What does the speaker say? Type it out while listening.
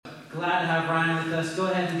Glad to have Ryan with us. Go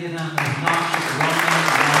ahead and give him an obnoxious welcome.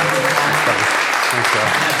 Thanks,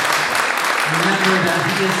 Josh. Remember that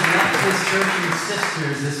he has left his church and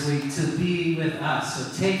sisters this week to be with us. So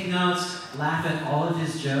take notes, laugh at all of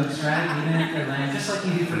his jokes, right? Even if they're lame, just like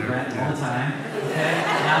you do for Brett all the time. Okay?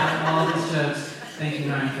 Laugh at all of his jokes. Thank you,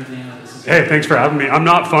 Ryan, for being with us. Hey, thanks for having me. I'm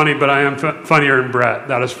not funny, but I am funnier than Brett.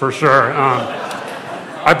 That is for sure.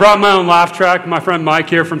 I brought my own laugh track. My friend Mike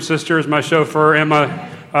here from Sisters, my chauffeur, and my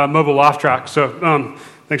mobile laugh track. So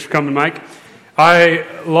thanks for coming, Mike. I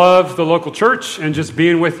love the local church and just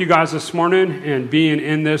being with you guys this morning and being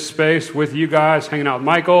in this space with you guys, hanging out with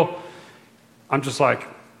Michael. I'm just like,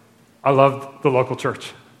 I love the local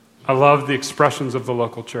church. I love the expressions of the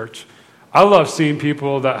local church. I love seeing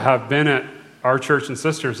people that have been at our church and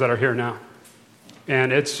sisters that are here now.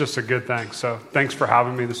 And it's just a good thing. So thanks for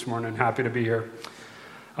having me this morning. Happy to be here.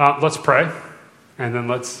 Let's pray, and then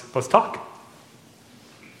let's talk.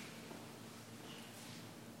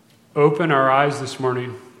 Open our eyes this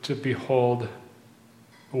morning to behold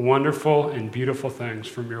wonderful and beautiful things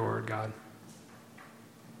from your word, God.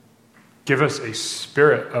 Give us a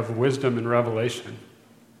spirit of wisdom and revelation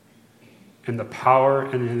in the power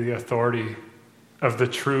and in the authority of the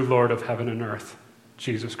true Lord of heaven and earth,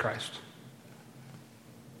 Jesus Christ.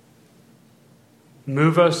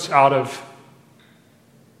 Move us out of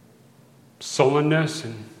sullenness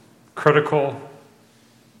and critical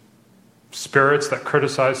spirits that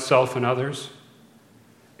criticize self and others,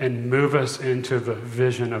 and move us into the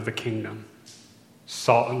vision of the kingdom,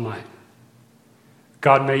 salt and light.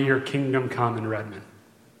 God, may your kingdom come in Redmond.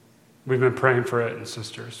 We've been praying for it in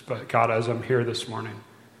Sisters, but God, as I'm here this morning,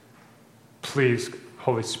 please,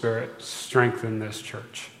 Holy Spirit, strengthen this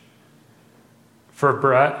church. For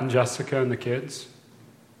Brett and Jessica and the kids,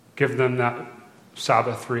 give them that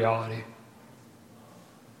Sabbath reality,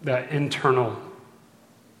 that internal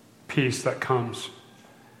peace that comes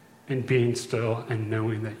in being still and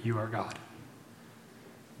knowing that you are God.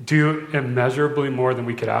 Do immeasurably more than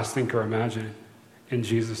we could ask, think, or imagine. In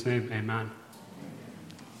Jesus' name, amen.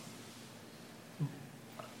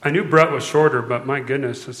 I knew Brett was shorter, but my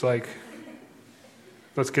goodness, it's like,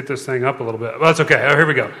 let's get this thing up a little bit. Well, that's okay. Oh, here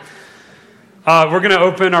we go. We're going to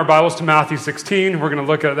open our Bibles to Matthew 16. We're going to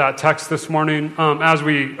look at that text this morning. As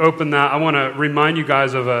we open that, I want to remind you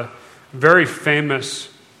guys of a very famous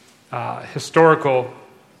historical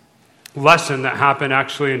lesson that happened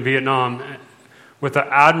actually in Vietnam with an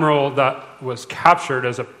admiral that was captured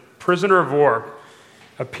as a prisoner of war,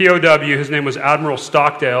 a POW. His name was Admiral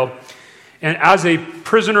Stockdale. And as a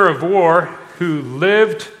prisoner of war who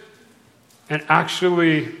lived and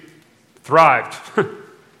actually thrived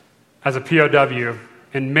as a POW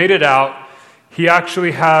and made it out, he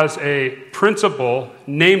actually has a principle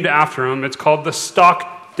named after him. It's called the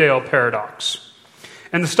Stockdale Paradox.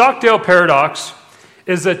 And the Stockdale Paradox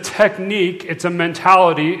is a technique, it's a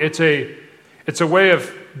mentality, it's a way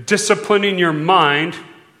of disciplining your mind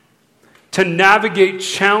to navigate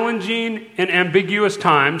challenging and ambiguous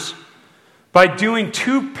times by doing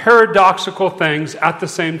two paradoxical things at the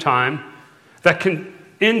same time that can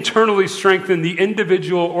internally strengthen the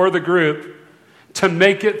individual or the group to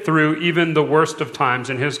make it through even the worst of times,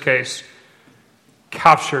 in his case,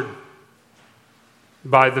 captured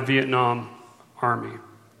by the Vietnam Army.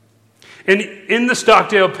 And in the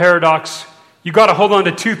Stockdale Paradox, you got to hold on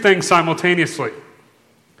to two things simultaneously.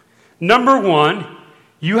 Number one,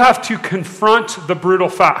 you have to confront the brutal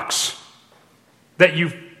facts that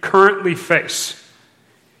you currently face.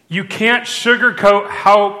 You can't sugarcoat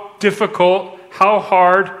how difficult, how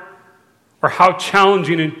hard, or how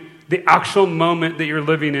challenging the actual moment that you're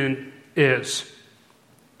living in is.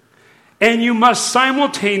 And you must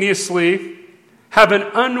simultaneously have an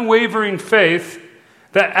unwavering faith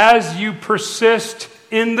that as you persist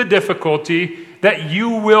in the difficulty, that you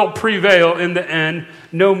will prevail in the end,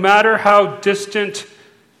 no matter how distant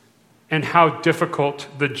and how difficult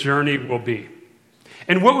the journey will be.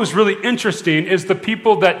 And what was really interesting is the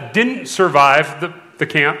people that didn't survive the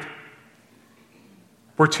camp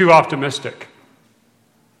were too optimistic.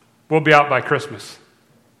 We'll be out by Christmas.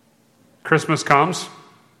 Christmas comes,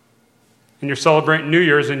 and you're celebrating New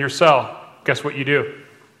Year's in your cell. Guess what you do?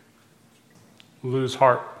 Lose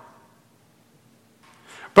heart.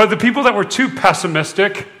 But the people that were too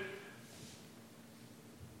pessimistic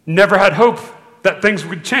never had hope that things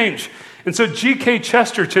would change. And so G.K.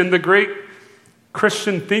 Chesterton, the great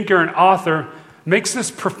Christian thinker and author, makes this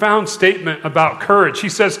profound statement about courage. He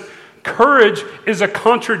says, courage is a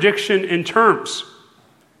contradiction in terms.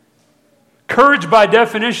 Courage, by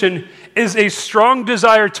definition, is a strong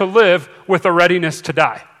desire to live with a readiness to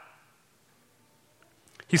die.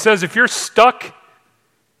 He says if you're stuck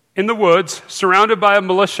in the woods, surrounded by a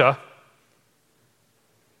militia,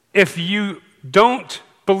 if you don't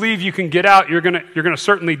believe you can get out, you're going to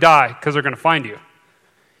certainly die because they're going to find you.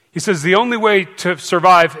 He says the only way to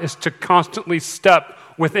survive is to constantly step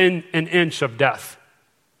within an inch of death.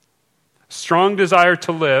 Strong desire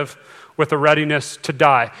to live with a readiness to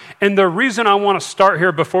die. And the reason I want to start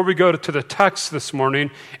here before we go to the text this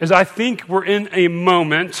morning is I think we're in a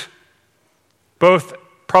moment, both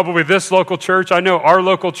probably this local church, I know our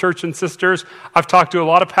local church and sisters, I've talked to a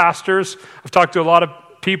lot of pastors, I've talked to a lot of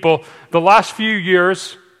people. The last few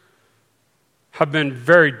years have been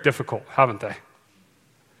very difficult, haven't they?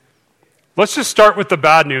 Let's just start with the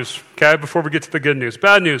bad news, okay, before we get to the good news.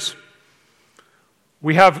 Bad news.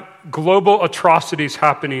 We have global atrocities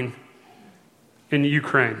happening in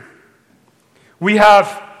Ukraine. We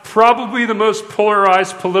have probably the most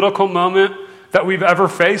polarized political moment that we've ever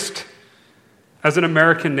faced as an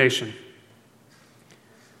American nation.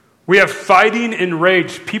 We have fighting and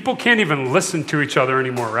rage. People can't even listen to each other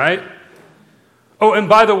anymore, right? Oh, and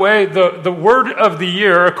by the way, the word of the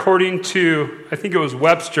year, according to, I think it was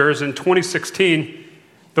Webster's in 2016,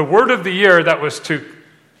 the word of the year that was to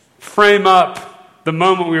frame up the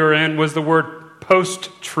moment we were in was the word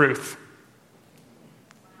post-truth.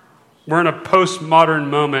 We're in a postmodern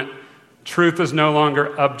moment. Truth is no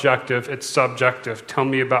longer objective, it's subjective. Tell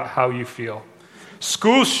me about how you feel.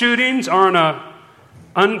 School shootings are on an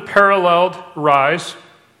unparalleled rise.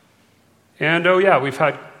 And oh yeah, we've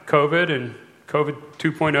had COVID and COVID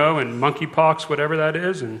 2.0 and monkeypox, whatever that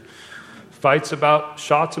is, and fights about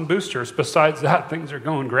shots and boosters. Besides that, things are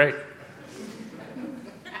going great.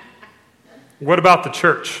 What about the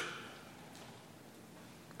church?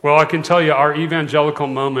 Well, I can tell you our evangelical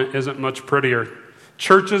moment isn't much prettier.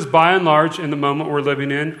 Churches, by and large, in the moment we're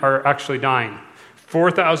living in, are actually dying.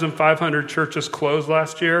 4,500 churches closed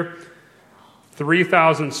last year.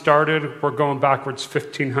 3,000 started. We're going backwards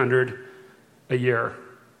 1,500 a year,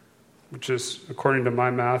 which is, according to my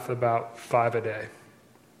math, about 5 a day.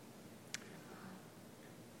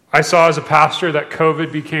 I saw as a pastor that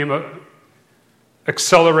COVID became an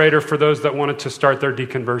accelerator for those that wanted to start their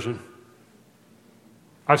deconversion.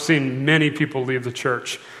 I've seen many people leave the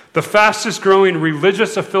church. The fastest growing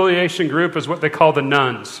religious affiliation group is what they call the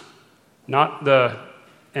nuns. Not the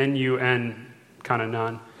N-U-N kind of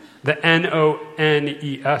nun. The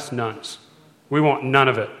N-O-N-E-S nuns. We want none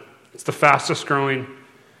of it. It's the fastest growing.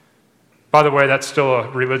 By the way, that's still a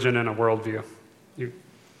religion and a worldview.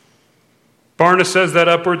 Barna says that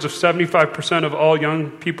upwards of 75% of all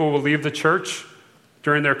young people will leave the church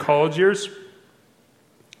during their college years.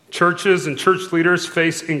 Churches and church leaders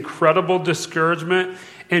face incredible discouragement.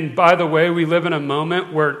 And by the way, we live in a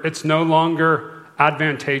moment where it's no longer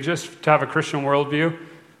advantageous to have a Christian worldview,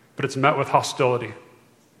 but it's met with hostility.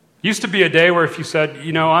 Used to be a day where if you said,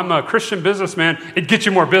 I'm a Christian businessman, it'd get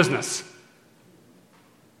you more business.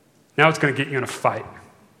 Now it's going to get you in a fight.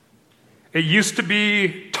 It used to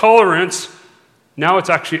be tolerance. Now it's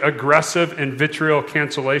actually aggressive and vitriol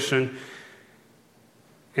cancellation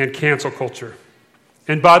and cancel culture.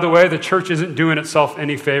 And by the way, the church isn't doing itself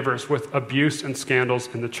any favors with abuse and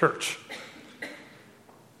scandals in the church.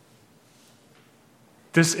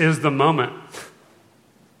 This is the moment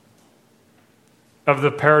of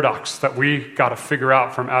the paradox that we got to figure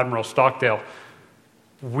out from Admiral Stockdale.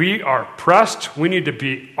 We are pressed. We need to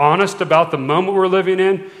be honest about the moment we're living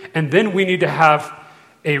in. And then we need to have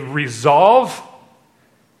a resolve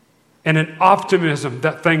and an optimism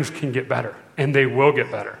that things can get better. And they will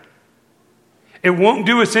get better. It won't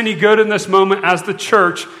do us any good in this moment as the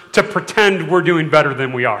church to pretend we're doing better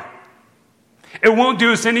than we are. It won't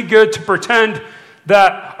do us any good to pretend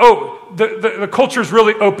that, the culture is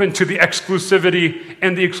really open to the exclusivity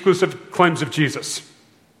and the exclusive claims of Jesus.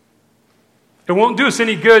 It won't do us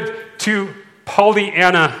any good to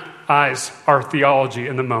Pollyanna-ize our theology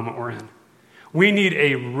in the moment we're in. We need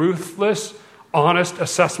a ruthless, honest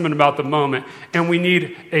assessment about the moment, and we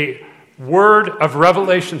need a word of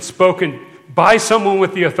revelation spoken by someone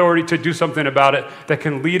with the authority to do something about it that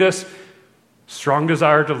can lead us, strong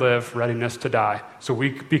desire to live, readiness to die, so we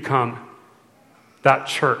become that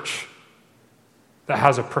church that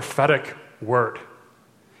has a prophetic word.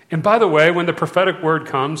 And by the way, when the prophetic word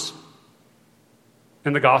comes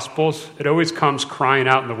in the Gospels, it always comes crying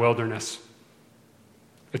out in the wilderness.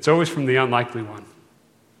 It's always from the unlikely one.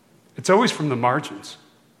 It's always from the margins.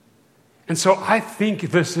 And so I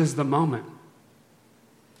think this is the moment.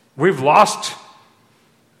 We've lost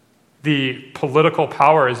the political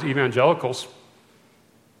power as evangelicals.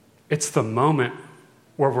 It's the moment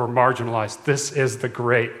where we're marginalized. This is the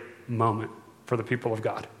great moment for the people of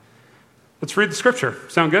God. Let's read the scripture.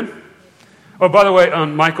 Sound good? Oh, by the way,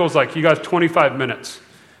 Michael's like, you got 25 minutes.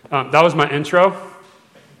 That was my intro.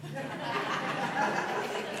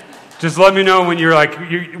 Just let me know when you're like,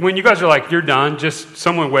 when you guys are like, you're done. Just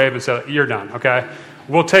someone wave and say, you're done. Okay.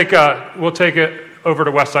 We'll take it over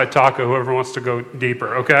to Westside Taco. Whoever wants to go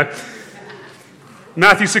deeper. Okay.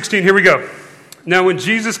 Matthew 16. Here we go. Now, when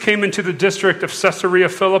Jesus came into the district of Caesarea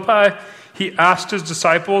Philippi, he asked his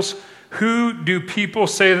disciples, "Who do people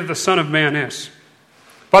say that the Son of Man is?"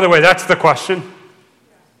 By the way, that's the question.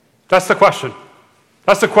 That's the question.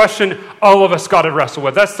 That's the question all of us got to wrestle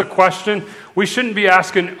with. That's the question. We shouldn't be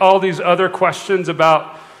asking all these other questions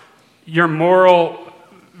about your moral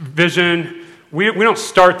vision. We don't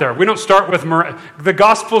start there. We don't start with the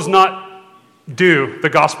gospel's not due, the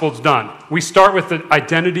gospel's done. We start with the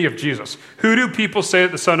identity of Jesus. Who do people say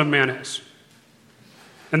that the Son of Man is?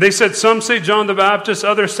 And they said, some say John the Baptist,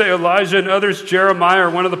 others say Elijah, and others Jeremiah or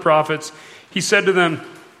one of the prophets. He said to them,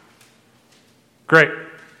 "Great,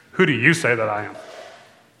 who do you say that I am?"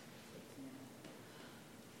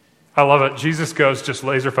 I love it. Jesus goes just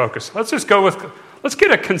laser focused. Let's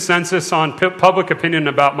get a consensus on public opinion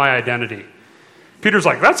about my identity. Peter's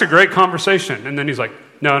like, that's a great conversation. And then he's like,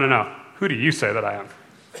 no. Who do you say that I am?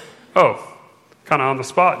 Oh, kind of on the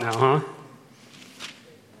spot now, huh?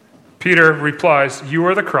 Peter replies, "You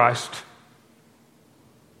are the Christ."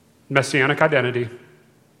 Messianic identity.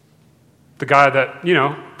 The guy that,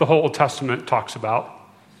 the whole Old Testament talks about.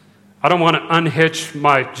 I don't want to unhitch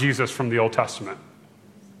my Jesus from the Old Testament.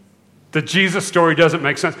 The Jesus story doesn't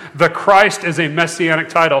make sense. The Christ is a messianic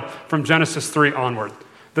title from Genesis 3 onward.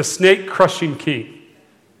 The snake-crushing king.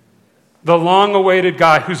 The long-awaited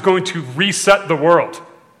guy who's going to reset the world.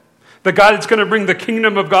 The guy that's going to bring the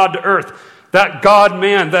kingdom of God to earth. That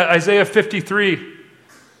God-man, that Isaiah 53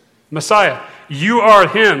 Messiah. You are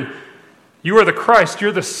him. You are the Christ.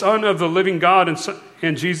 You're the Son of the living God.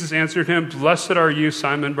 And Jesus answered him, "Blessed are you,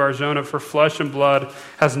 Simon Bar-Jonah, for flesh and blood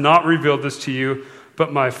has not revealed this to you,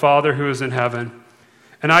 but my Father who is in heaven.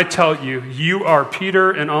 And I tell you, you are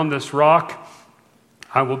Peter, and on this rock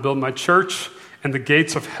I will build my church, and the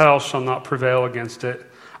gates of hell shall not prevail against it.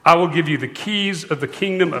 I will give you the keys of the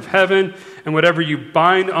kingdom of heaven, and whatever you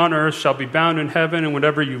bind on earth shall be bound in heaven, and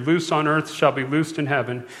whatever you loose on earth shall be loosed in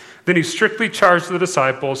heaven." Then he strictly charged the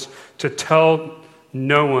disciples to tell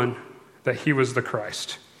no one that he was the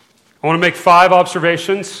Christ. I want to make 5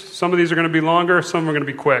 observations. Some of these are going to be longer, some are going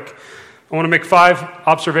to be quick. I want to make 5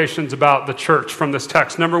 observations about the church from this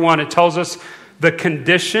text. Number 1, it tells us the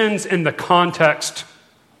conditions and the context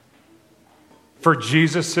for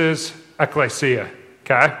Jesus' ecclesia.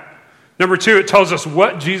 Okay? Number 2, it tells us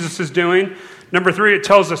what Jesus is doing. Number 3, it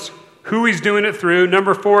tells us who he's doing it through.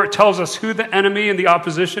 Number 4, it tells us who the enemy and the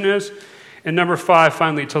opposition is. And number 5,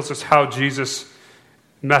 finally, it tells us how Jesus'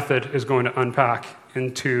 method is going to unpack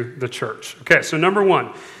into the church. Okay, so number 1,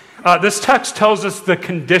 this text tells us the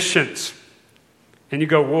conditions. And you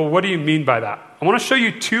go, well, what do you mean by that? I want to show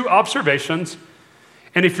you 2 observations.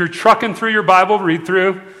 And if you're trucking through your Bible read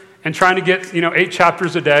through and trying to get 8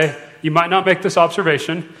 chapters a day, you might not make this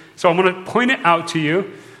observation. So I'm going to point it out to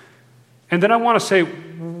you. And then I want to say,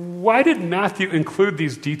 why did Matthew include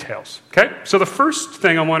these details? Okay, so the first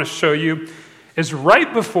thing I want to show you is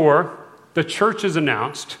right before the church is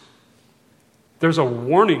announced, there's a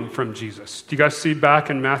warning from Jesus. Do you guys see back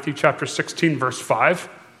in Matthew chapter 16, verse 5?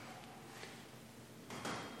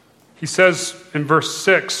 He says in verse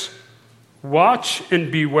 6, "Watch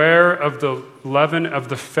and beware of the leaven of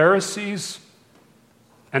the Pharisees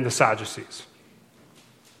and the Sadducees."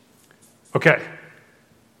 Okay,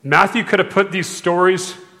 Matthew could have put these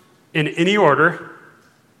stories in any order.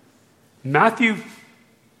 Matthew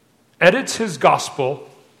edits his gospel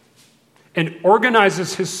and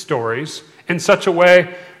organizes his stories in such a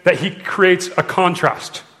way that he creates a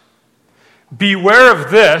contrast. Beware of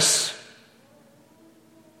this,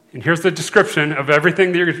 and here's the description of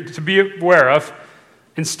everything that you're to be aware of.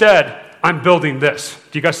 Instead, I'm building this.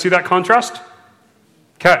 Do you guys see that contrast?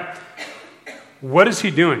 Okay. What is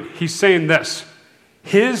he doing? He's saying this.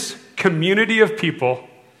 His community of people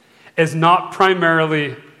is not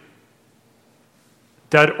primarily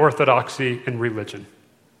dead orthodoxy and religion.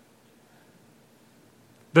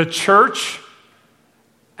 The church,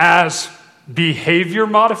 as behavior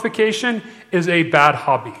modification, is a bad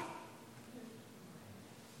hobby.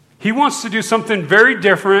 He wants to do something very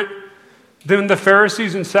different than the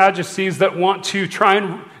Pharisees and Sadducees that want to try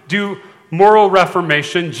and do moral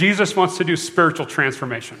reformation. Jesus wants to do spiritual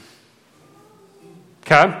transformation.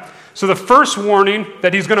 Okay? So the first warning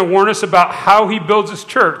that he's going to warn us about how he builds his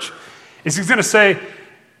church is he's going to say,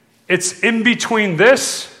 it's in between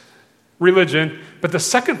this religion, but the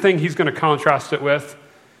second thing he's going to contrast it with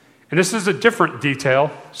And this is a different detail.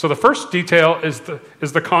 So the first detail is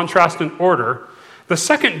the contrast in order. The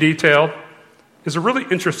second detail is a really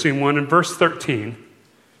interesting one in verse 13.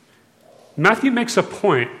 Matthew makes a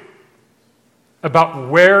point about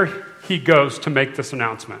where he goes to make this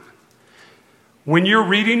announcement. When you're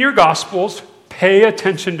reading your Gospels, pay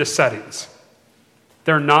attention to settings.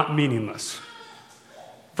 They're not meaningless.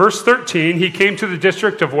 Verse 13, he came to the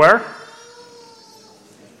district of where?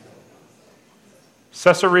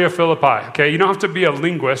 Caesarea Philippi. Okay, you don't have to be a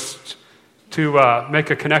linguist to make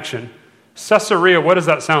a connection. Caesarea, what does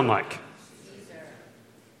that sound like? Caesar.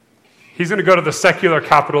 He's going to go to the secular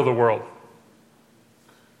capital of the world.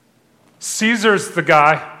 Caesar's the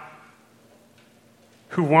guy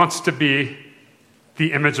who wants to be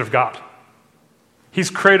the image of God. He's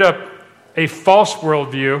created up a false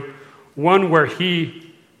worldview, one where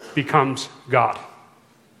he becomes God.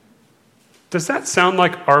 Does that sound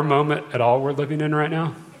like our moment at all we're living in right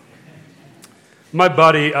now? My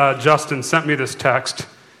buddy Justin sent me this text,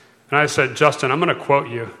 and I said, Justin, I'm going to quote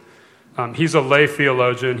you. He's a lay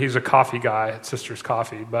theologian. He's a coffee guy at Sister's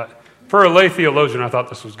Coffee, but for a lay theologian, I thought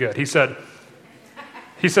this was good. He says,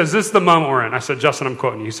 this is the moment we're in. I said, Justin, I'm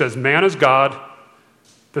quoting you. He says, man is God,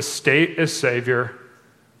 the state is Savior,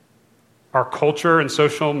 our culture and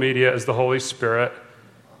social media is the Holy Spirit,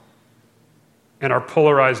 and our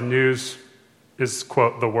polarized news is,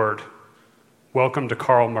 quote, the Word. Welcome to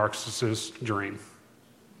Karl Marx's dream.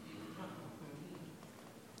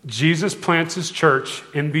 Jesus plants his church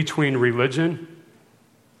in between religion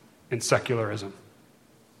and secularism.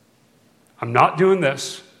 I'm not doing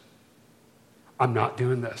this. I'm not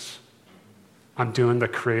doing this. I'm doing the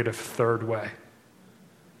creative third way.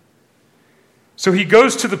 So he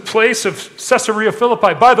goes to the place of Caesarea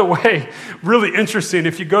Philippi. By the way, really interesting,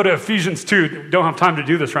 if you go to Ephesians 2, don't have time to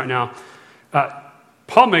do this right now,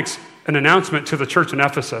 Paul makes an announcement to the church in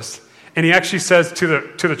Ephesus. And he actually says to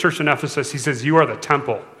the church in Ephesus, he says, you are the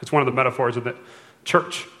temple. It's one of the metaphors of the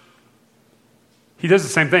church. He does the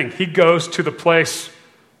same thing. He goes to the place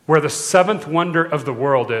where the seventh wonder of the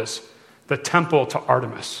world is, the temple to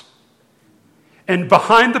Artemis. And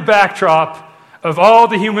behind the backdrop of all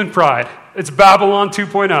the human pride, it's Babylon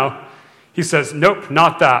 2.0, he says, nope,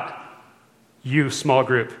 not that. You, small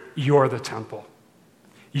group, you're the temple.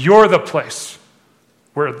 You're the place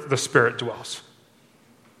where the Spirit dwells.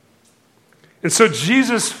 And so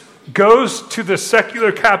Jesus goes to the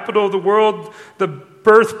secular capital of the world, the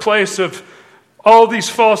birthplace of all these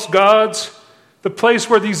false gods, the place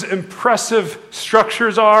where these impressive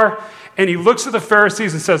structures are, and he looks at the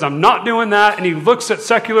Pharisees and says, I'm not doing that. And he looks at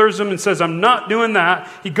secularism and says, I'm not doing that.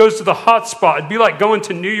 He goes to the hot spot. It'd be like going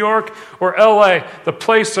to New York or LA, the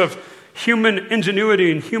place of human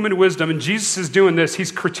ingenuity and human wisdom. And Jesus is doing this.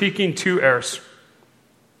 He's critiquing two errors.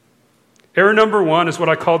 Error number one is what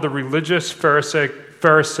I call the religious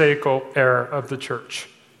Pharisaical error of the church.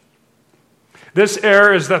 This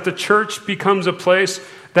error is that the church becomes a place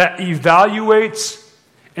that evaluates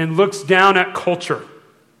and looks down at culture,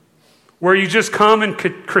 where you just come and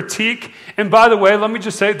critique. And by the way, let me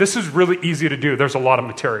just say, this is really easy to do. There's a lot of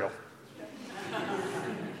material.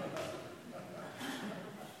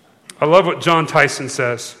 I love what John Tyson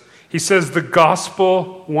says. He says, the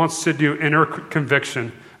gospel wants to do inner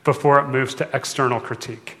conviction before it moves to external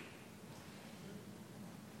critique.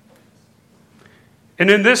 And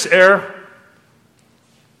in this era,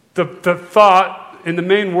 the thought in the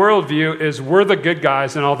main worldview is we're the good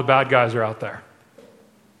guys and all the bad guys are out there.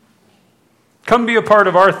 Come be a part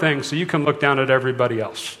of our thing so you can look down at everybody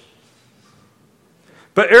else.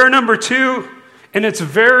 But error number two, and it's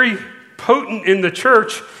very potent in the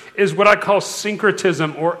church, is what I call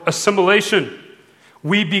syncretism or assimilation.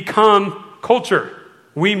 We become culture.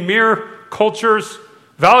 We mirror culture's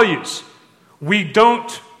values. We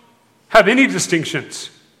don't have any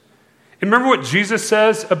distinctions. And remember what Jesus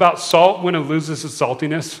says about salt when it loses its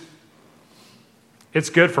saltiness? It's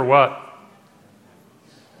good for what?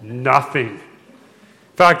 Nothing.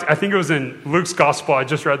 In fact, I think it was in Luke's gospel I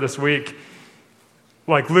just read this week.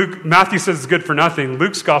 Like Matthew says it's good for nothing.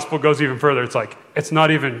 Luke's gospel goes even further. It's like, it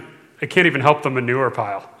can't even help the manure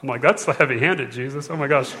pile. I'm like, that's heavy-handed, Jesus. Oh my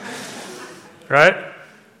gosh. Right?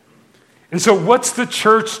 And so what's the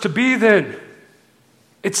church to be then?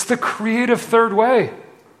 It's the creative third way.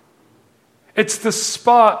 It's the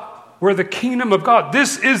spot where the kingdom of God,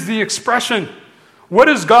 this is the expression. What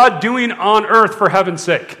is God doing on earth for heaven's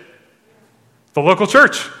sake? The local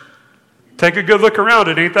church. Take a good look around.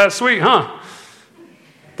 It ain't that sweet, huh?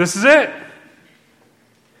 This is it.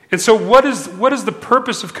 And so what is the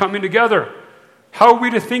purpose of coming together? How are we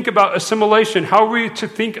to think about assimilation? How are we to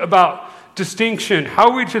think about distinction,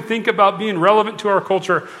 how we should think about being relevant to our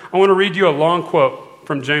culture, I want to read you a long quote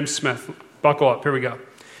from James Smith. Buckle up. Here we go.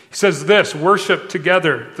 He says this: worship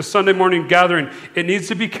together, the Sunday morning gathering, it needs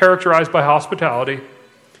to be characterized by hospitality.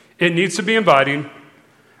 It needs to be inviting.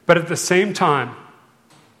 But at the same time,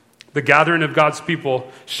 the gathering of God's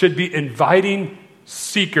people should be inviting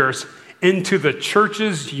seekers into the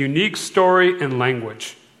church's unique story and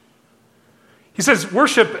language. He says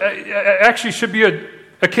worship actually should be an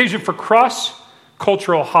occasion for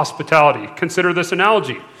cross-cultural hospitality. Consider this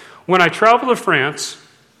analogy. When I travel to France,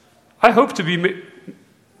 I hope to be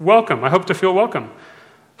welcome. I hope to feel welcome.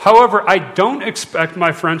 However, I don't expect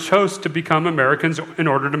my French hosts to become Americans in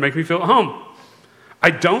order to make me feel at home. I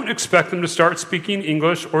don't expect them to start speaking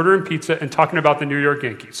English, ordering pizza, and talking about the New York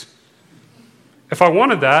Yankees. If I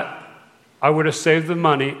wanted that, I would have saved the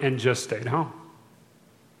money and just stayed home.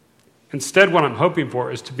 Instead, what I'm hoping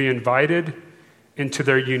for is to be invited into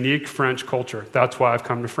their unique French culture. That's why I've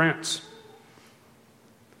come to France.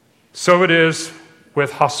 So it is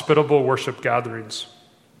with hospitable worship gatherings.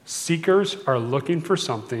 Seekers are looking for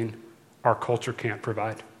something our culture can't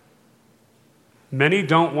provide. Many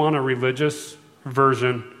don't want a religious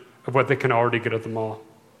version of what they can already get at the mall.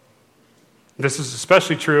 This is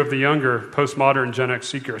especially true of the younger postmodern Gen X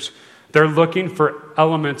seekers. They're looking for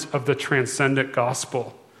elements of the transcendent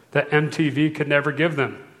gospel that MTV could never give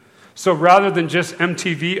them. So rather than just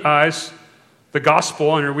MTV eyes, the gospel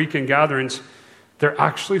on your weekend gatherings, they're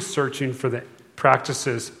actually searching for the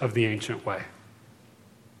practices of the ancient way.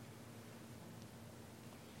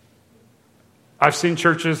 I've seen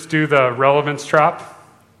churches do the relevance trap.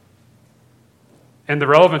 And the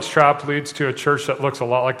relevance trap leads to a church that looks a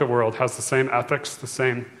lot like the world, has the same ethics, the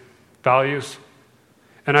same values.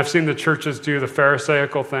 And I've seen the churches do the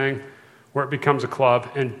Pharisaical thing where it becomes a club,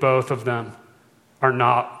 and both of them are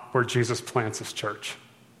not where Jesus plants his church.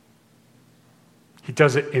 He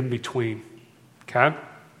does it in between, okay?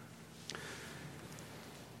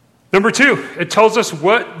 Number 2, it tells us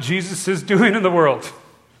what Jesus is doing in the world.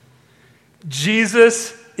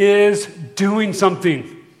 Jesus is doing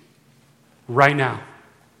something right now.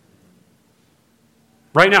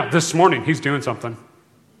 Right now, this morning, he's doing something.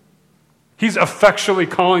 He's effectually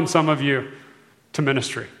calling some of you to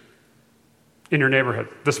ministry in your neighborhood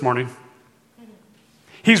this morning.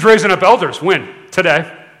 He's raising up elders. When?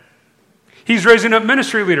 Today. He's raising up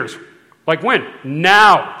ministry leaders. Like when?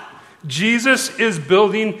 Now. Jesus is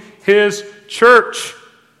building his church.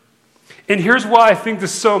 And here's why I think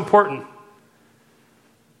this is so important.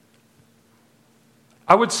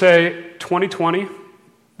 I would say 2020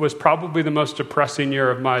 was probably the most depressing year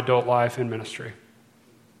of my adult life in ministry.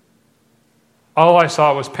 All I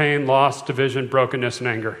saw was pain, loss, division, brokenness, and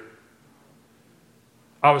anger.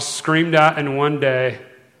 I was screamed at in one day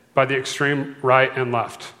by the extreme right and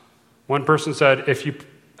left. One person said, if you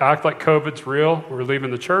act like COVID's real, we're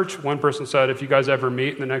leaving the church. One person said, if you guys ever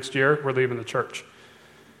meet in the next year, we're leaving the church.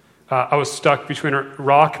 I was stuck between a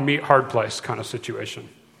rock, meet, hard place kind of situation.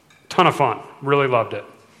 Ton of fun. Really loved it.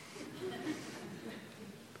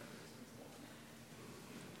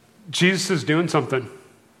 Jesus is doing something.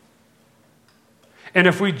 And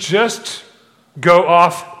if we just go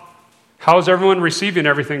off, how's everyone receiving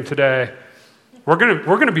everything today? We're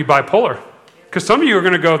gonna be bipolar. Because some of you are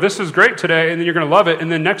going to go, this is great today, and then you're going to love it, and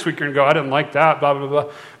then next week you're going to go, I didn't like that, blah, blah,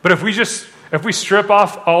 blah. But if we strip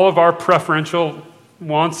off all of our preferential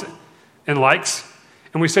wants and likes,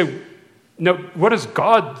 and we say, no, what is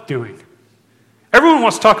God doing? Everyone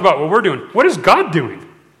wants to talk about what we're doing. What is God doing?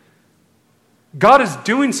 God is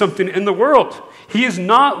doing something in the world. He is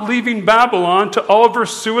not leaving Babylon to all of her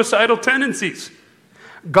suicidal tendencies.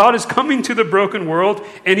 God is coming to the broken world,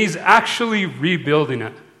 and he's actually rebuilding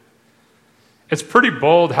it. It's pretty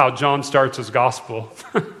bold how John starts his gospel.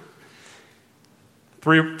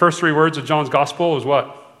 First three words of John's gospel is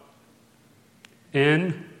what?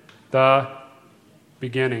 In the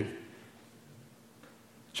beginning.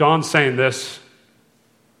 John's saying this.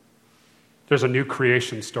 There's a new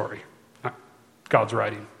creation story. God's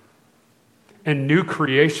writing. And new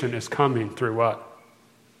creation is coming through what?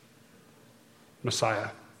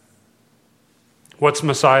 Messiah. What's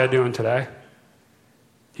Messiah doing today?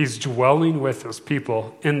 He's dwelling with his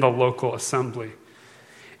people in the local assembly.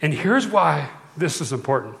 And here's why this is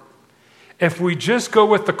important. If we just go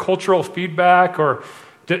with the cultural feedback, or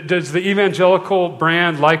does the evangelical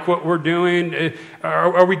brand like what we're doing?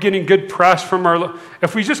 Are we getting good press from our...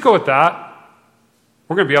 If we just go with that,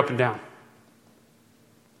 we're going to be up and down.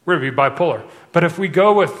 We're going to be bipolar. But if we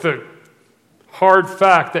go with the hard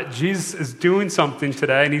fact that Jesus is doing something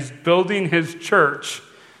today and he's building his church,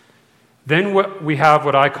 then we have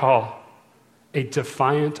what I call a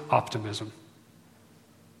defiant optimism.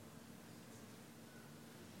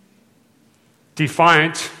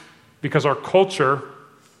 Defiant because our culture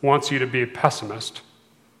wants you to be a pessimist.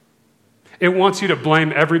 It wants you to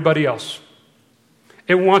blame everybody else.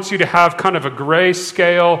 It wants you to have kind of a gray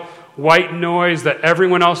scale, white noise that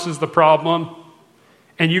everyone else is the problem.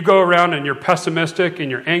 And you go around and you're pessimistic and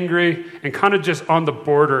you're angry and kind of just on the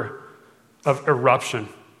border of eruption.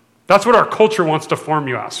 That's what our culture wants to form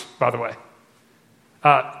you as, by the way.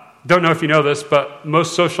 Don't know if you know this, but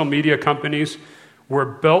most social media companies were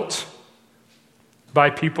built by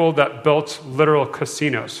people that built literal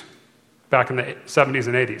casinos back in the 70s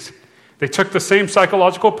and 80s. They took the same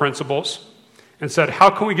psychological principles and said, how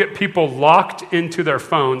can we get people locked into their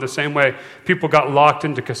phone the same way people got locked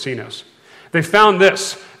into casinos? They found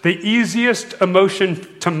this: the easiest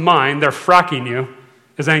emotion to mine, they're fracking you,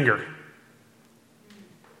 is anger.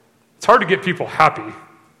 It's hard to get people happy.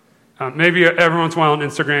 Maybe every once in a while on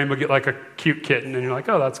Instagram you'll get like a cute kitten and you're like,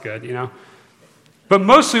 oh, that's good, you know. But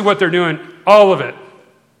mostly what they're doing, all of it,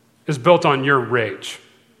 is built on your rage.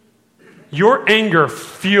 Your anger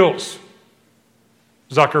fuels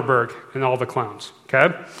Zuckerberg and all the clowns,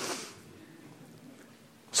 okay?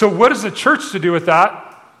 So what is the church to do with that?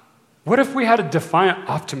 What if we had a defiant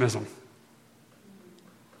optimism?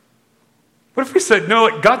 What if we said, no,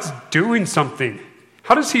 like, God's doing something?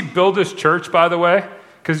 How does he build his church, by the way?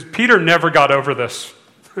 Because Peter never got over this.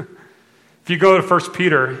 If you go to 1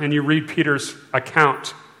 Peter and you read Peter's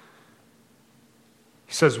account,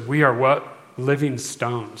 he says, we are what? Living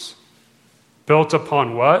stones. Built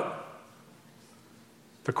upon what?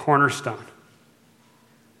 The cornerstone.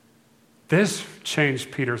 This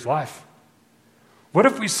changed Peter's life. What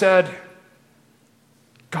if we said,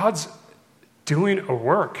 God's doing a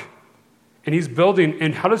work and he's building,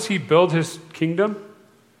 and how does he build his kingdom?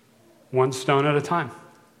 One stone at a time.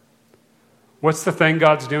 What's the thing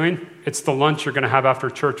God's doing? It's the lunch you're going to have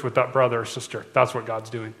after church with that brother or sister. That's what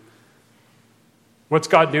God's doing. What's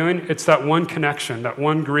God doing? It's that one connection, that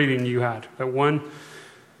one greeting you had, that one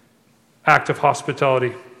act of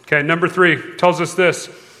hospitality. Okay, number 3 tells us this.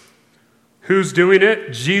 Who's doing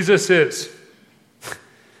it? Jesus is.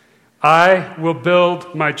 I will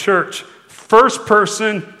build my church. First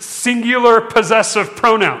person, singular possessive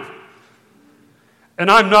pronoun.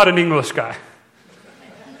 And I'm not an English guy.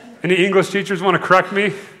 Any English teachers want to correct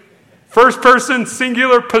me? First person,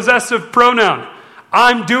 singular possessive pronoun.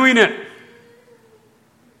 I'm doing it.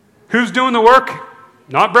 Who's doing the work?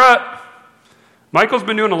 Not Brett. Michael's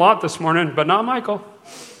been doing a lot this morning, but not Michael.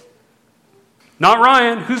 Not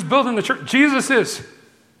Ryan. Who's building the church? Jesus is.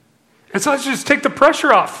 And so let's just take the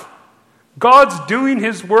pressure off. God's doing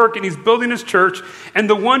his work and he's building his church, and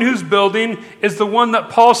the one who's building is the one that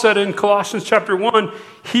Paul said in Colossians chapter 1,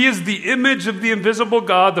 he is the image of the invisible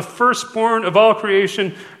God, the firstborn of all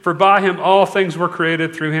creation, for by him all things were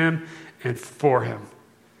created, through him and for him.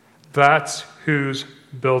 That's who's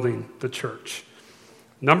building the church.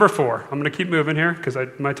 Number 4, I'm going to keep moving here because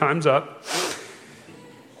my time's up.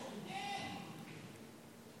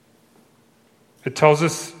 It tells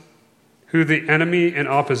us who the enemy and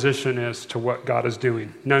opposition is to what God is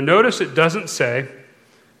doing. Now notice it doesn't say,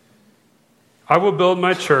 I will build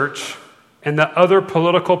my church and that other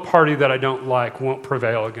political party that I don't like won't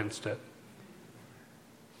prevail against it.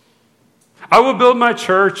 I will build my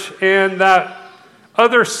church and that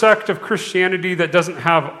other sect of Christianity that doesn't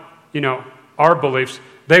have, our beliefs,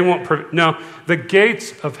 they won't prevail. No, the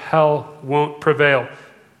gates of hell won't prevail.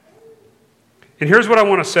 And here's what I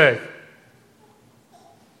want to say.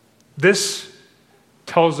 This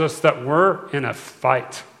tells us that we're in a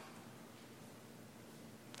fight.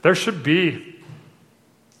 There should be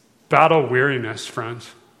battle weariness, friends.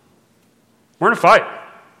 We're in a fight.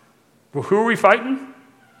 Well, who are we fighting?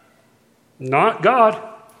 Not God.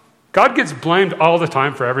 God gets blamed all the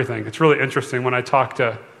time for everything. It's really interesting when I talk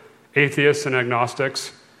to atheists and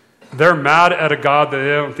agnostics. They're mad at a God that they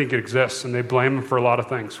don't think exists, and they blame him for a lot of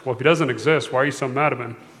things. Well, if he doesn't exist, why are you so mad at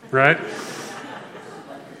him? Right?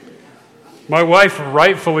 My wife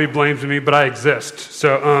rightfully blames me, but I exist.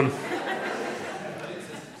 So,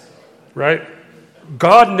 right?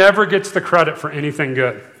 God never gets the credit for anything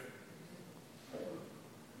good.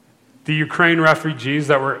 The Ukraine refugees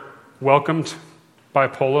that were welcomed by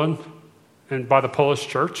Poland and by the Polish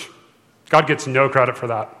church, God gets no credit for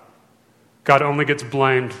that. God only gets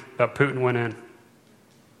blamed that Putin went in.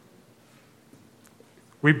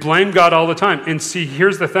 We blame God all the time. And see,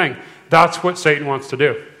 here's the thing. That's what Satan wants to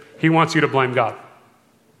do. He wants you to blame God.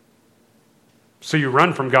 So you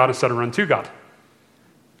run from God instead of run to God.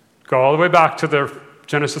 Go all the way back to the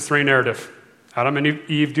Genesis 3 narrative. Adam and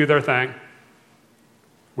Eve do their thing.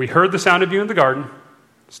 We heard the sound of you in the garden,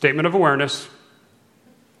 statement of awareness,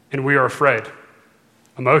 and we are afraid.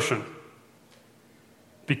 Emotion.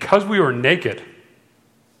 Because we were naked,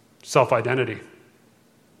 self-identity.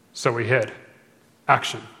 So we hid.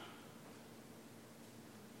 Action.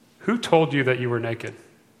 Who told you that you were naked?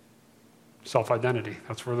 Self-identity.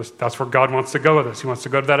 That's where God wants to go with us. He wants to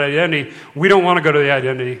go to that identity. We don't want to go to the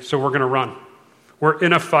identity, so we're going to run. We're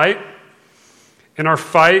in a fight, and our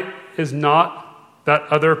fight is not that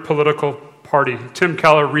other political party. Tim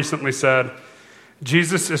Keller recently said,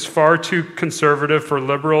 Jesus is far too conservative for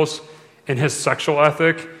liberals in his sexual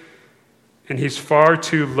ethic, and he's far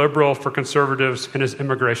too liberal for conservatives in his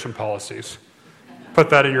immigration policies.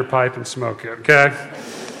 Put that in your pipe and smoke it, okay?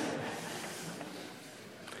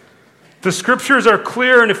 The scriptures are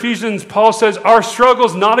clear in Ephesians. Paul says, our struggle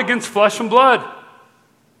is not against flesh and blood.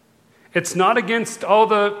 It's not against all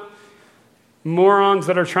the morons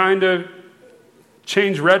that are trying to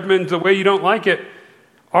change Redmond the way you don't like it.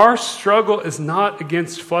 Our struggle is not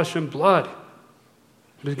against flesh and blood.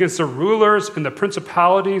 It is against the rulers and the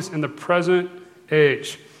principalities in the present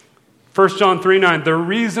age. 1 John 3:9, the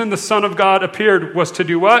reason the Son of God appeared was to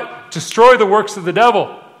do what? Destroy the works of the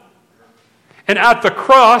devil. And at the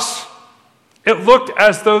cross, it looked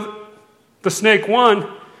as though the snake won,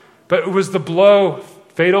 but it was the blow,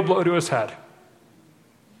 fatal blow to his head.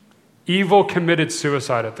 Evil committed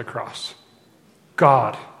suicide at the cross.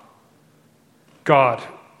 God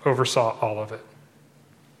oversaw all of it.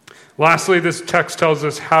 Lastly, this text tells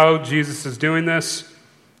us how Jesus is doing this.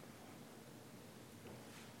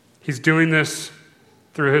 He's doing this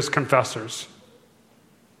through his confessors.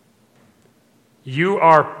 You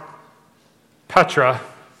are Petra,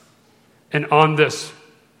 and on this,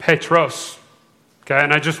 Petros. Okay,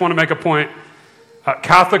 and I just want to make a point.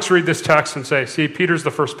 Catholics read this text and say, see, Peter's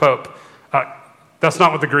the first pope. That's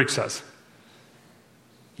not what the Greek says.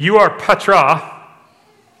 You are Petra,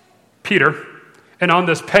 Peter, and on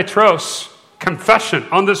this Petros, confession.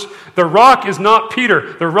 On this, the rock is not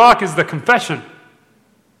Peter. The rock is the confession.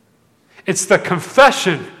 It's the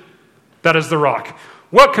confession that is the rock.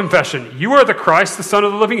 What confession? You are the Christ, the Son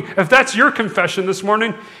of the living. If that's your confession this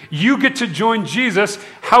morning, you get to join Jesus.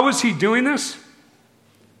 How is he doing this?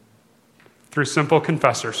 Through simple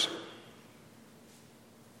confessors.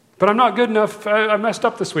 But I'm not good enough. I messed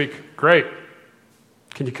up this week. Great.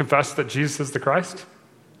 Can you confess that Jesus is the Christ?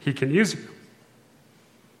 He can use you.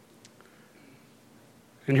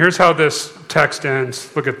 And here's how this text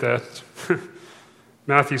ends. Look at this.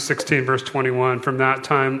 Matthew 16, verse 21, from that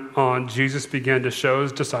time on, Jesus began to show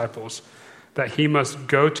his disciples that he must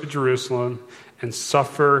go to Jerusalem and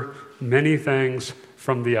suffer many things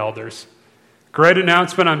from the elders. Great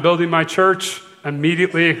announcement, I'm building my church.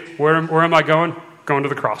 Immediately, where am I going? Going to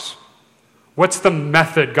the cross. What's the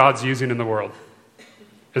method God's using in the world?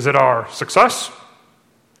 Is it our success?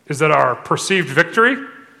 Is it our perceived victory?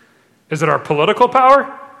 Is it our political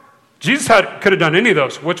power? Jesus could have done any of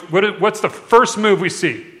those. What's the first move we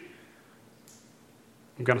see?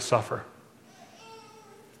 I'm going to suffer.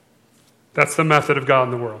 That's the method of God in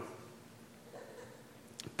the world.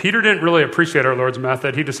 Peter didn't really appreciate our Lord's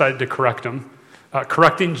method. He decided to correct him.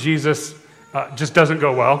 Correcting Jesus just doesn't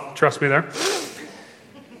go well. Trust me there.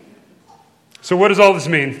 So what does all this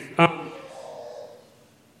mean? Let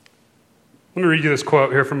me read you this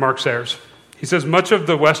quote here from Mark Sayers. He says, much of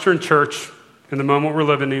the Western church in the moment we're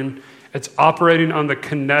living in, it's operating on the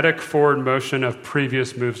kinetic forward motion of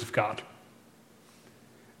previous moves of God.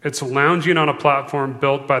 It's lounging on a platform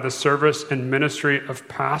built by the service and ministry of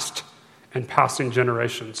past and passing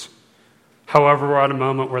generations. However, we're at a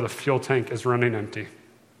moment where the fuel tank is running empty.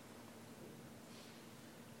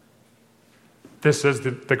 This is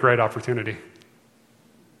the great opportunity.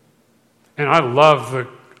 And I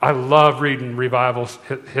love reading revival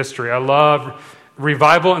history. I love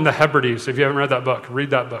Revival in the Hebrides. If you haven't read that book, read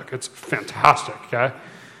that book. It's fantastic, okay?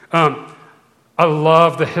 I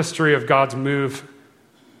love the history of God's move.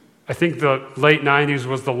 I think the late 90s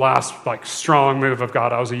was the last strong move of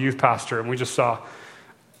God. I was a youth pastor, and we just saw,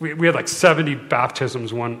 we had 70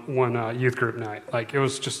 baptisms one youth group night. It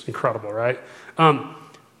was just incredible, right? I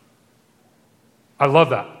love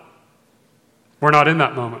that. We're not in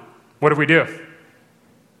that moment. What do?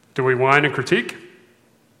 Do we whine and critique?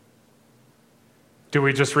 Do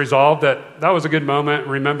we just resolve that was a good moment,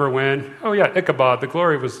 remember when? Oh yeah, Ichabod, the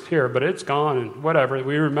glory was here, but it's gone and whatever.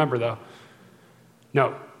 We remember though.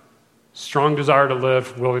 No. Strong desire to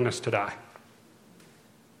live, willingness to die.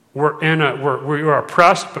 We are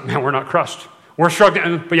oppressed, but man, we're not crushed. We're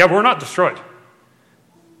struggling, but yeah, we're not destroyed.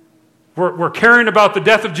 We're caring about the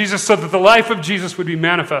death of Jesus so that the life of Jesus would be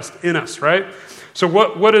manifest in us, right? So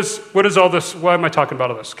what is all this? Why am I talking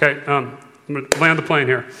about all this? Okay, I'm going to land the plane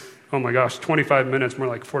here. Oh my gosh, 25 minutes, more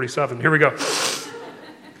like 47. Here we go.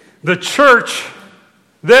 The church,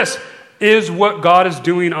 this is what God is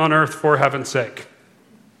doing on earth for heaven's sake.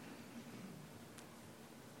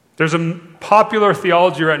 There's a popular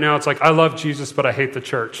theology right now. It's like, I love Jesus, but I hate the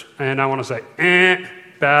church. And I want to say,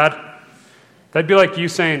 bad. That'd be like you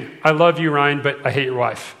saying, I love you, Ryan, but I hate your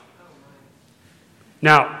wife.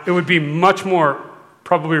 Now, it would be much more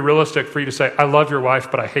probably realistic for you to say, I love your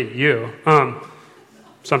wife, but I hate you.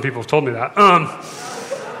 Some people have told me that.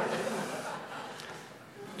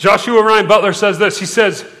 Joshua Ryan Butler says this. He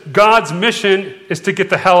says, God's mission is to get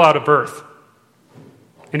the hell out of earth.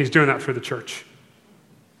 And he's doing that for the church.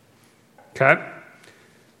 Okay?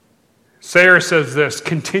 Sayre says this,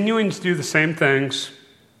 continuing to do the same things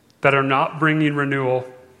that are not bringing renewal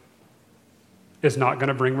is not going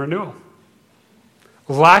to bring renewal.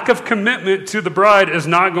 Lack of commitment to the bride is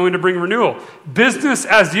not going to bring renewal. Business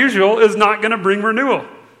as usual is not going to bring renewal.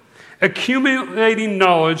 Accumulating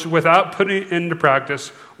knowledge without putting it into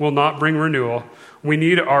practice will not bring renewal. We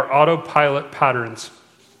need our autopilot patterns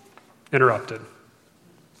interrupted.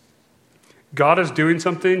 God is doing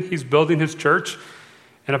something. He's building his church.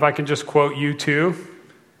 And if I can just quote you too,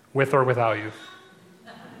 with or without you.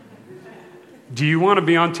 Do you want to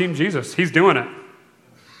be on Team Jesus? He's doing it.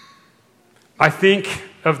 I think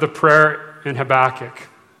of the prayer in Habakkuk.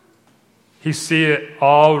 He see it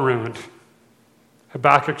all ruined.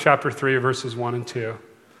 Habakkuk chapter 3, verses 1 and 2.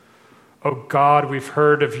 Oh God, we've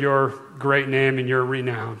heard of your great name and your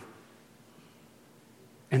renown.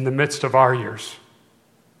 In the midst of our years,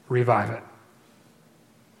 revive it.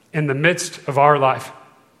 In the midst of our life,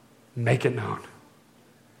 make it known.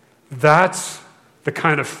 That's the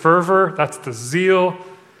kind of fervor, that's the zeal,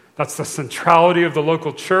 that's the centrality of the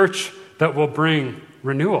local church that will bring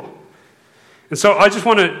renewal. And so I just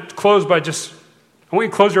want to close by I want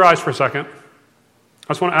you to close your eyes for a second. I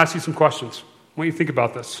just want to ask you some questions. I want you to think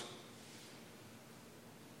about this.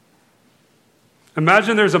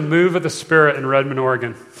 Imagine there's a move of the Spirit in Redmond,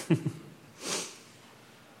 Oregon.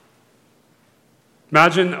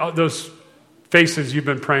 Imagine those faces you've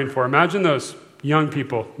been praying for. Imagine those young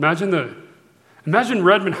people. Imagine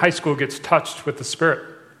Redmond High School gets touched with the Spirit.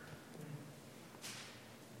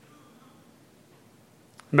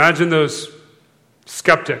 Imagine those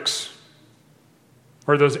skeptics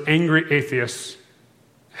or those angry atheists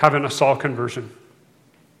having a Saul conversion.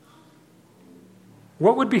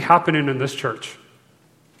 What would be happening in this church?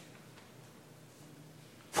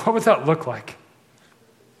 What would that look like?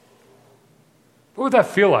 What would that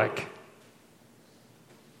feel like?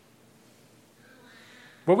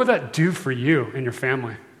 What would that do for you and your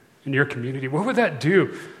family and your community? What would that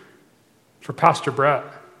do for Pastor Brett?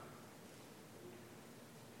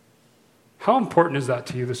 How important is that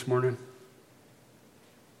to you this morning?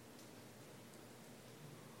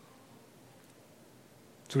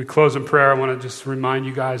 As we close in prayer, I want to just remind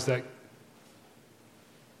you guys that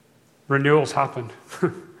renewals happen.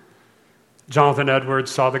 Jonathan Edwards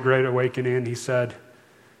saw the Great Awakening. He said,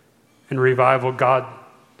 in revival, God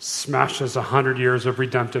smashes 100 years of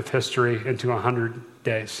redemptive history into 100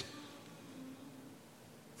 days.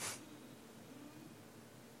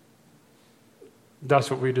 That's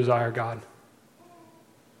what we desire, God.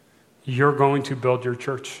 You're going to build your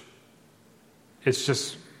church. It's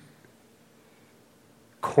just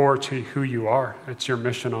core to who you are. It's your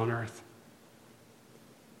mission on earth.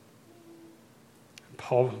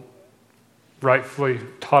 Paul rightfully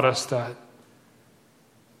taught us that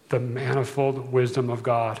the manifold wisdom of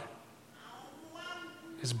God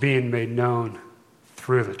is being made known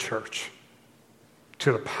through the church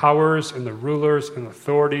to the powers and the rulers and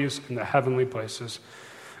authorities in the heavenly places.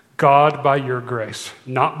 God, by your grace,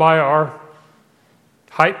 not by our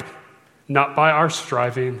hype, not by our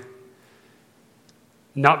striving,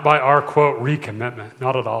 not by our, quote, recommitment,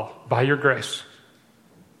 not at all. By your grace,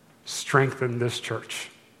 strengthen this church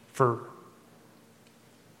for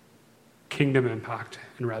kingdom impact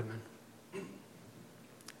in Redmond.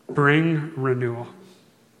 Bring renewal.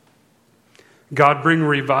 God, bring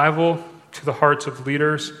revival to the hearts of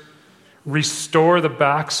leaders. Restore the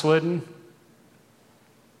backslidden.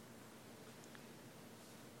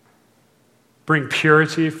 Bring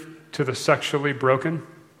purity to the sexually broken.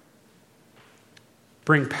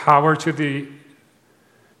 Bring power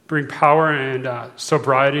and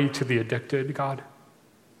sobriety to the addicted, God.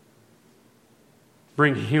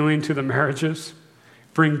 Bring healing to the marriages.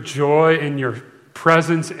 Bring joy in your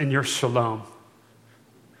presence and your shalom.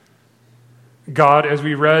 God, as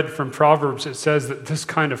we read from Proverbs, it says that this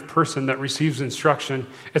kind of person that receives instruction,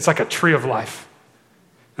 it's like a tree of life.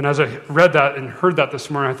 And as I read that and heard that this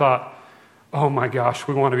morning, I thought, oh my gosh,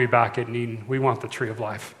 we want to be back at Eden. We want the tree of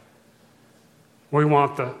life. We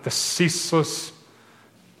want the ceaseless,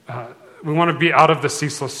 we want to be out of the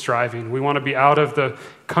ceaseless striving. We want to be out of the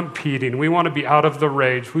competing. We want to be out of the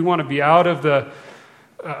rage. We want to be out of the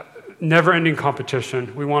never-ending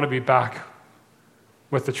competition. We want to be back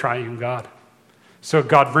with the triune God. So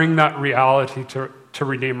God, bring that reality to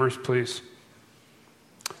Redeemers, please.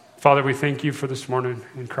 Father, we thank you for this morning.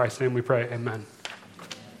 In Christ's name we pray, amen.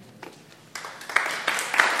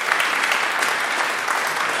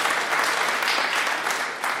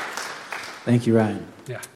 Thank you, Ryan. Yeah.